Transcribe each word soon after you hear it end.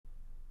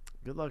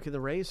Good luck in the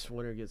race.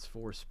 Winner gets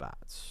 4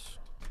 spots.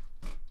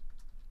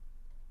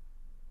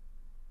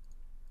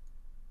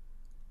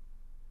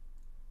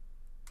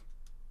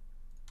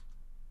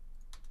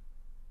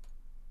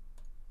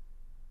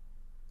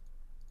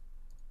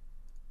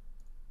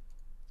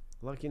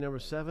 Lucky number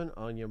 7.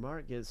 On your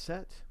mark, get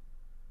set,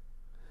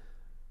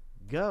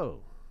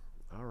 go.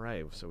 All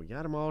right, so we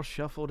got them all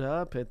shuffled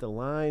up at the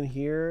line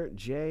here.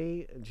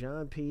 Jay,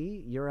 John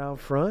P., you're out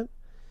front.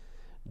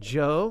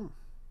 Joe,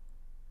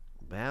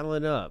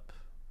 battling up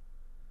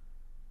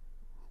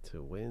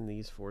to win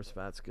these 4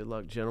 spots. Good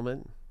luck,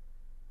 gentlemen.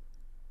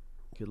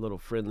 Good little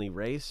friendly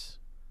race.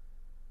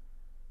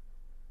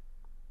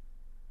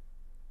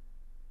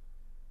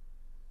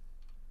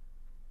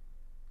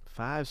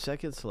 Five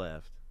seconds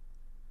left.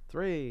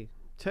 3,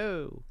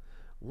 2,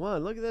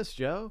 1. Look at this,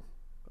 Joe.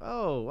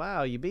 Oh,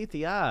 wow, you beat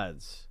the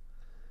odds.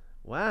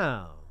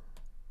 Wow.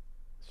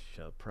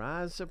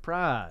 Surprise,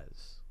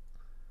 surprise.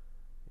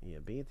 You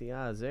beat the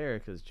odds there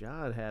because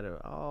John had it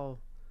all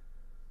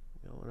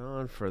going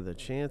on for the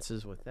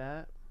chances with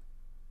that.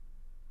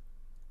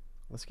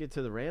 Let's get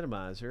to the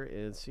randomizer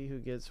and see who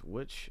gets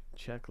which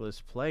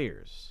checklist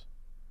players.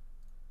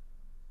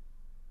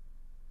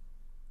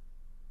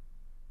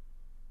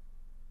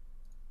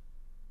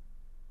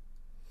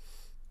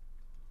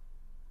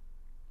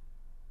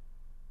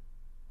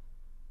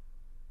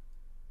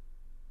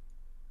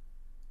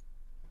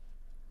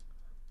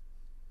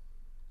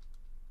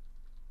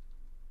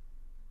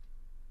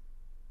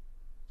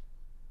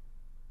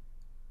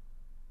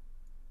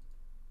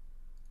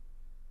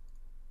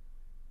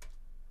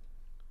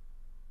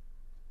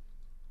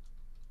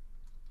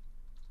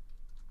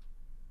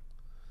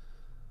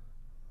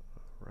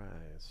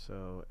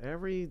 So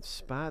every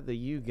spot that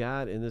you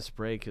got in this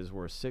break is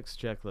worth 6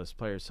 checklist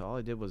players. So all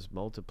I did was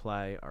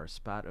multiply our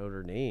spot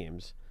owner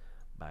names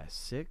by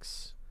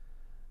 6.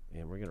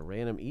 And we're going to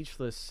random each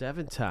list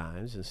 7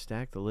 times and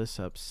stack the lists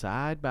up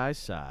side by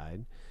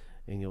side.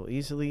 And you'll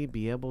easily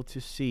be able to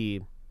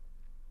see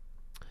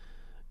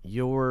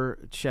your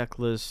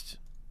checklist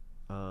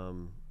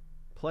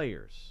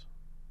players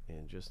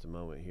in just a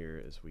moment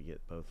here as we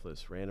get both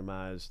lists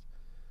randomized.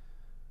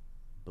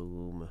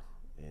 Boom.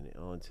 And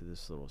onto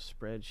this little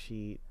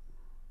spreadsheet.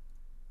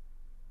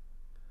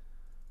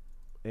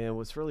 And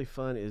what's really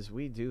fun is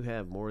we do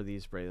have more of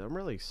these breaks. I'm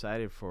really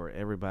excited for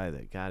everybody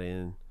that got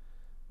in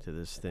to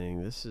this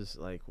thing. This is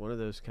like one of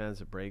those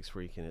kinds of breaks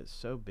where you can hit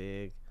so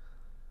big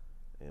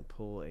and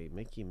pull a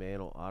Mickey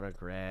Mantle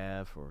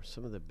autograph or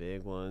some of the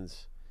big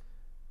ones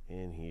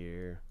in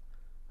here.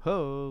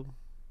 Ho!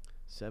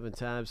 7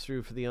 times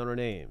through for the owner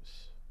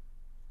names.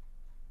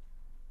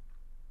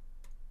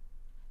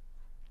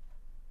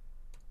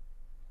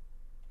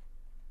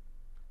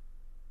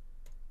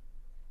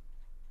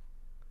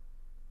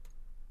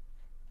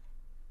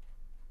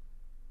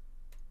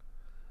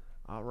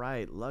 All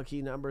right,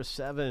 lucky number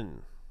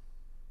 7.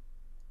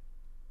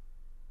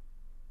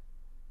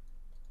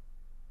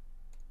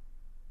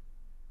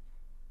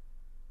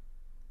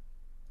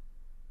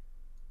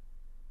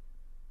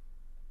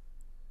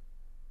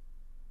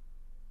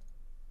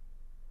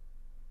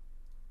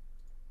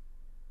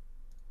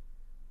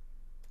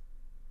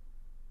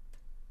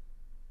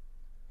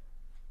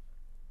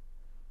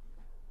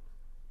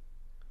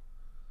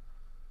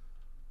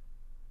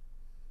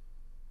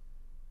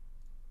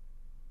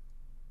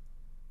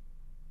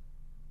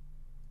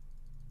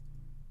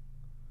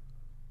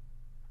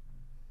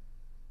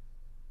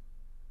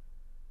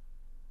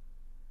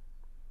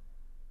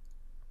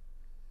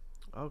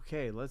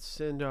 Okay, let's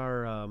send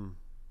our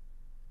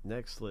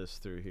next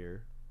list through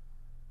here.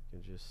 You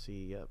can just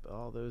see, yep,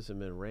 all those have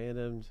been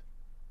randomed.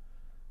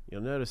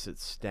 You'll notice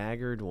it's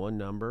staggered one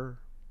number,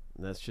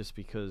 and that's just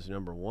because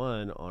number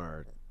 1 on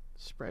our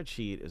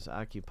spreadsheet is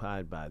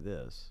occupied by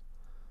this.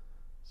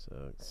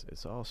 So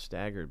it's all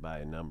staggered by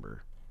a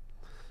number.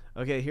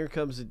 Okay, here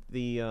comes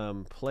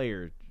the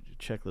player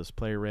checklist,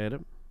 player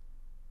random.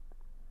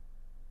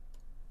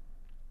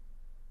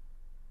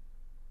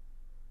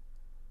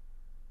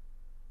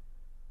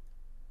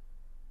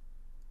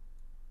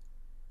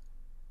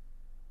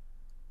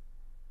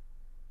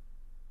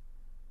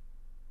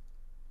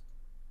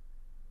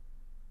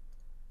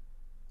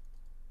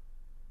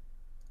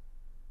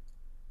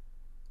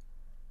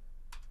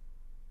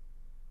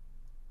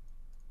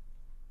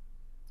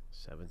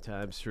 Seven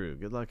times through.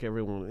 Good luck,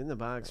 everyone. In the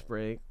box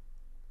break.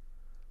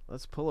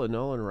 Let's pull a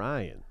Nolan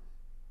Ryan.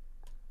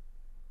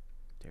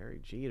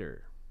 Derek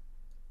Jeter.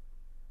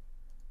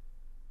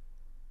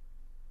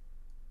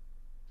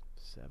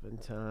 7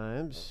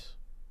 times.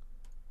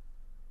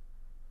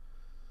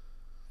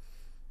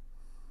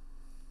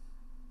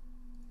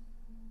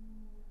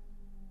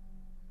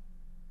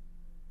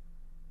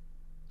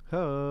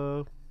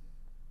 Ho.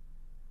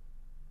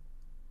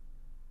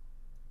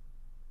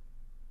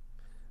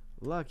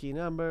 Lucky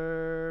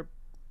number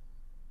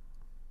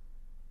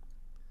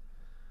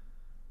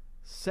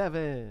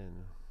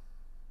 7.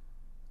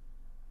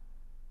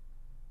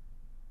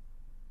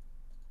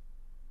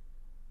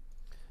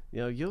 You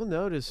know, you'll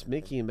notice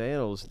Mickey and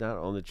Mantle's not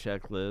on the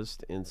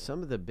checklist, and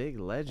some of the big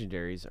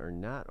legendaries are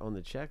not on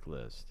the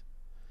checklist.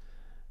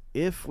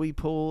 If we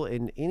pull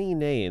in any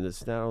name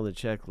that's not on the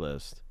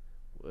checklist,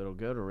 it'll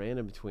go to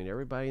random between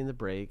everybody in the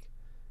break.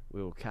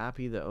 We will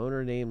copy the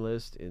owner name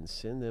list and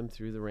send them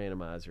through the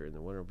randomizer, and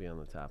the winner will be on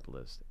the top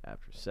list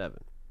after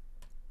 7.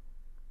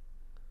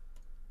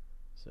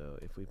 So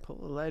if we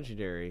pull a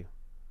legendary,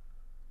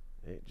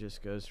 it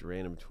just goes to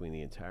random between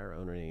the entire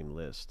owner name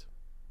list.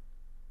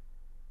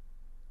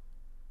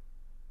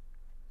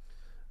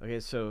 Okay,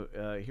 so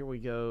here we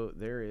go.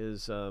 There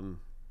is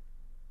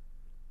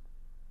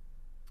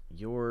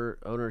your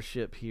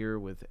ownership here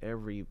with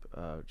every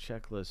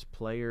checklist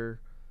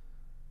player.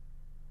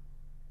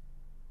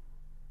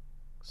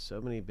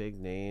 So many big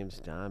names.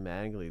 Don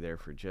Mattingly there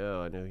for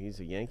Joe. I know he's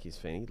a Yankees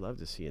fan. He'd love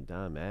to see a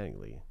Don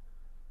Mattingly.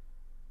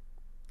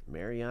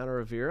 Mariano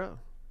Rivera.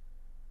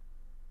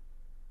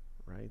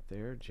 Right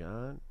there,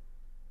 John.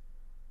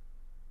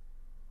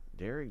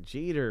 Derek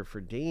Jeter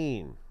for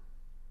Dean.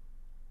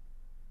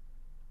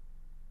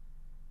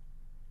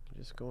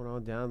 Just going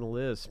on down the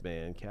list,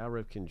 man. Cal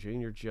Ripken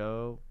Jr.,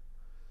 Joe.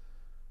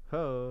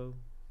 Ho.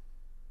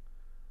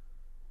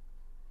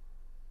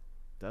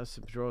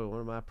 Dustin Pedroia,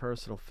 one of my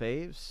personal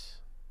faves.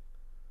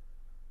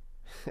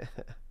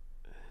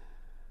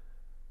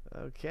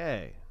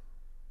 Okay.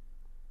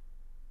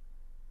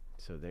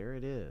 So there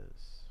it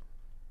is.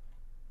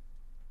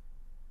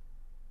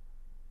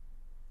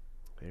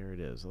 There it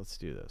is. Let's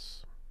do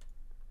this.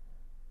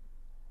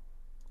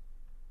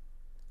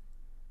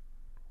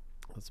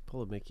 Let's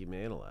pull a Mickey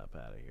Mantle app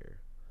out of here.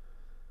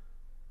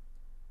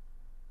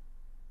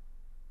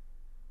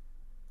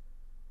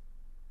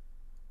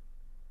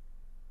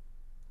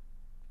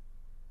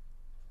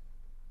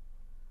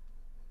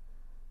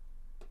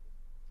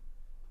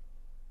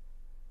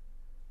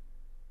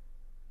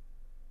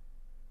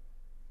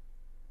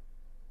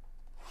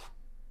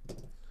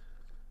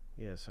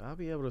 Yeah, so I'll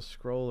be able to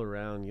scroll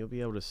around. You'll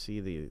be able to see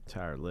the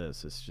entire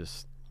list. It's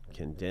just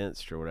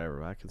condensed or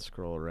whatever. I can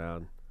scroll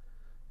around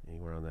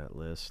anywhere on that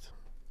list.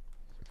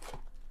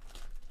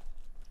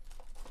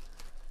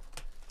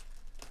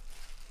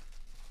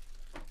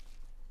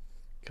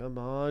 Come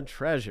on,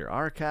 Treasure.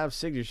 Archive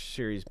Signature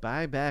Series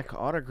Buyback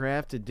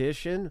Autographed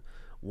Edition.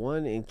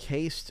 1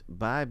 encased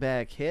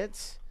buyback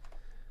hits.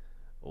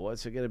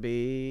 What's it going to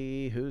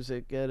be? Who's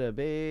it going to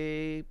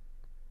be?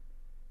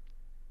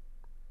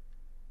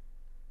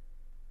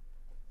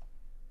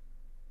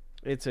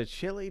 It's a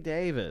Chili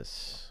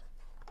Davis.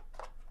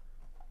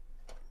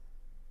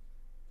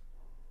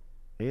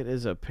 It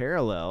is a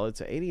parallel.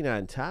 It's an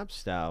 89 top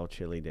style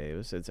Chili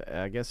Davis. It's,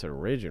 I guess, an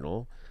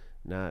original.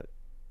 Not.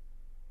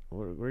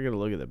 We're going to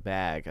look at the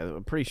back.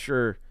 I'm pretty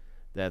sure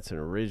that's an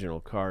original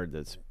card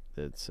that's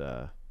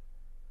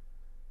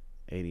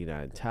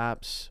 89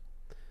 tops.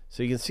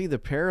 So you can see the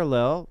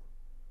parallel.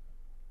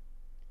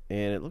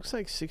 And it looks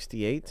like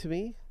 68 to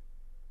me.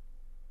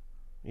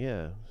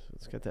 Yeah, so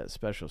it's got that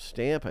special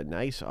stamp. A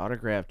nice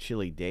autographed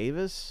Chili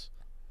Davis.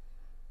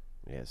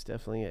 Yeah, it's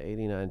definitely an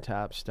 89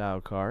 top style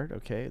card.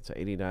 Okay, it's an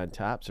 89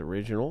 tops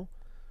original.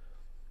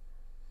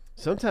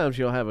 Sometimes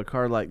you'll have a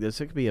card like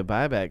this. It could be a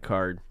buyback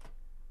card.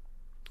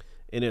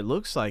 And it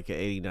looks like an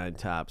 89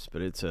 tops,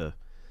 but it's a,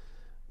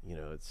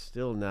 it's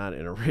still not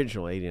an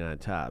original 89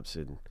 tops.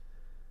 And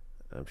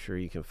I'm sure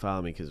you can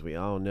follow me because we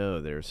all know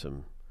there's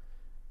some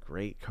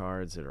great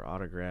cards that are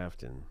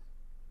autographed and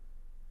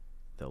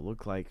they'll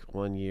look like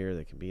one year,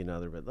 they can be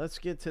another. But let's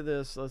get to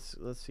this. Let's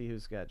see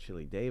who's got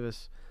Chili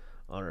Davis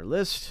on our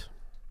list.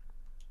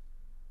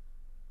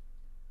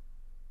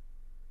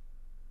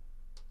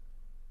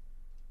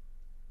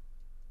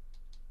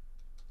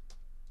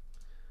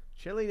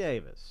 Chili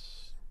Davis.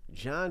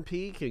 John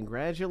P.,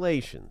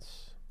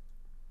 congratulations.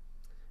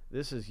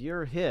 This is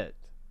your hit.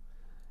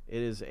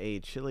 It is a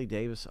Chili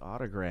Davis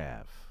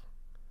autograph.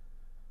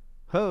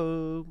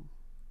 Ho!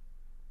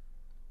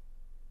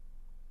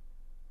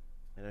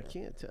 And I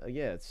can't tell.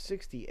 Yeah, it's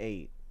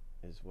 68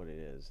 is what it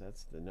is.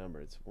 That's the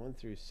number. It's 1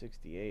 through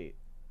 68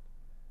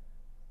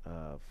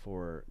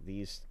 for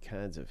these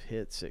kinds of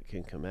hits that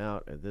can come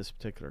out of this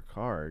particular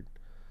card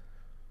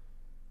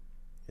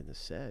in the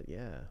set.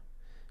 Yeah.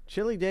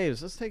 Chili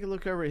Davis, let's take a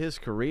look over at his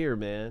career,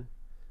 man.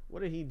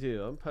 What did he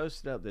do? I'm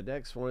posting up the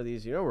next one of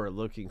these. We're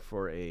looking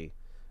for a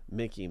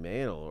Mickey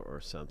Mantle or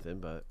something,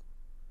 but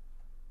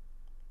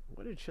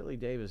what did Chili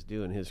Davis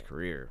do in his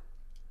career?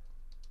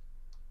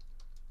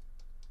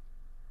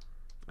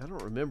 I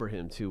don't remember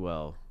him too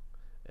well.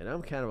 And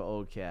I'm kind of an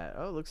old cat.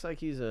 Oh, looks like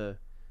he's a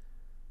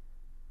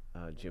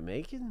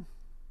Jamaican?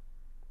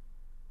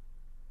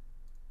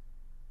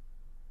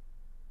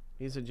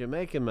 He's a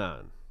Jamaican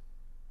man.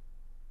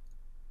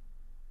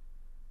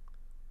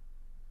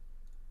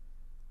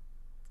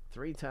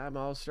 Three-time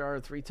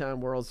All-Star,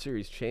 3-time World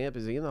Series champ.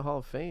 Is he in the Hall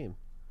of Fame?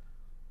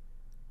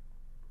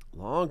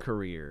 Long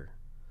career.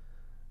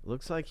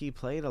 Looks like he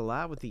played a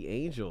lot with the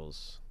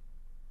Angels.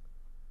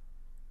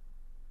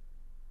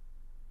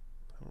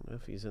 I don't know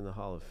if he's in the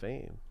Hall of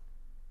Fame.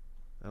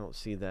 I don't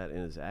see that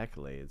in his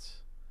accolades.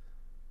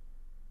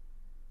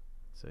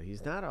 Let's So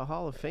he's not a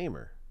Hall of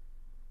Famer.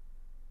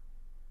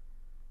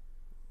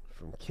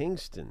 From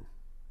Kingston.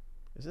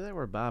 Isn't that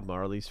where Bob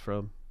Marley's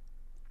from?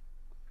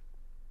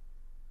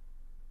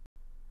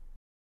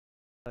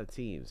 A lot of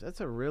teams.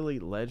 That's a really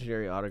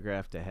legendary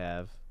autograph to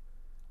have.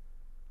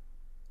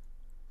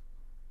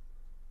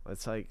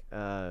 It's like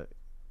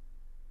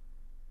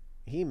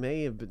he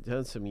may have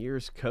done some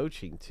years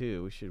coaching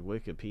too. We should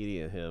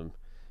Wikipedia him.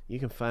 You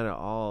can find out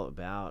all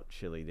about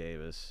Chili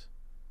Davis.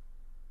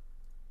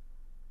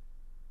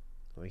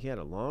 Well, he had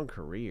a long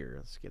career.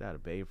 Let's get out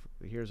of Bay.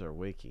 Here's our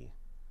wiki.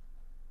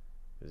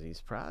 Because he's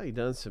probably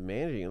done some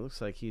managing. It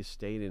looks like he's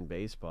stayed in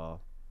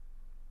baseball.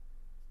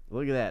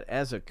 Look at that.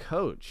 As a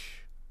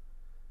coach,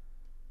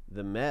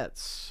 the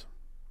Mets,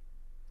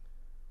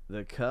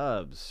 the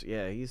Cubs.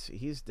 Yeah,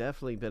 he's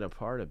definitely been a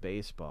part of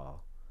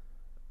baseball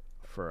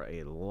for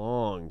a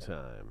long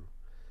time.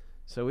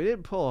 So we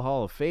didn't pull a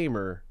Hall of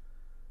Famer,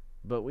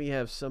 but we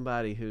have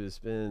somebody who's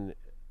been,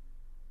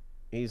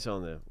 he's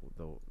on the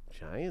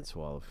Giants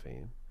Wall of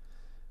Fame.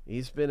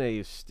 He's been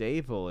a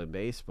staple in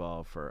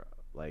baseball for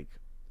like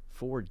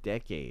 4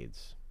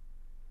 decades.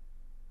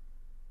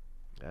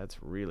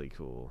 That's really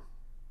cool.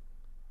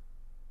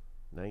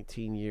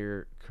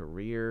 19-year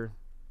career,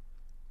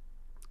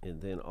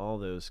 and then all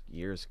those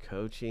years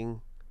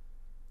coaching.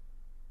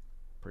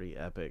 Pretty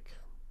epic.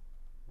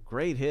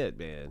 Great hit,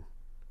 man.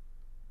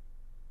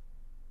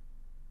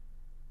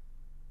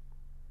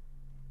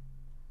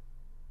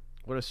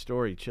 What a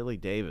story. Chili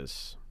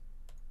Davis.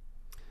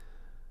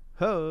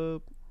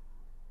 Hope.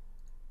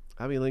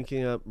 I'll be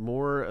linking up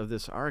more of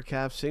this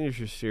Archive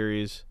Signature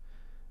Series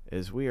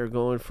as we are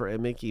going for a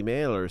Mickey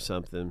Mantle or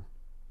something.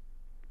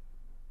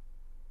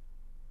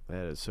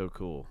 That is so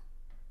cool.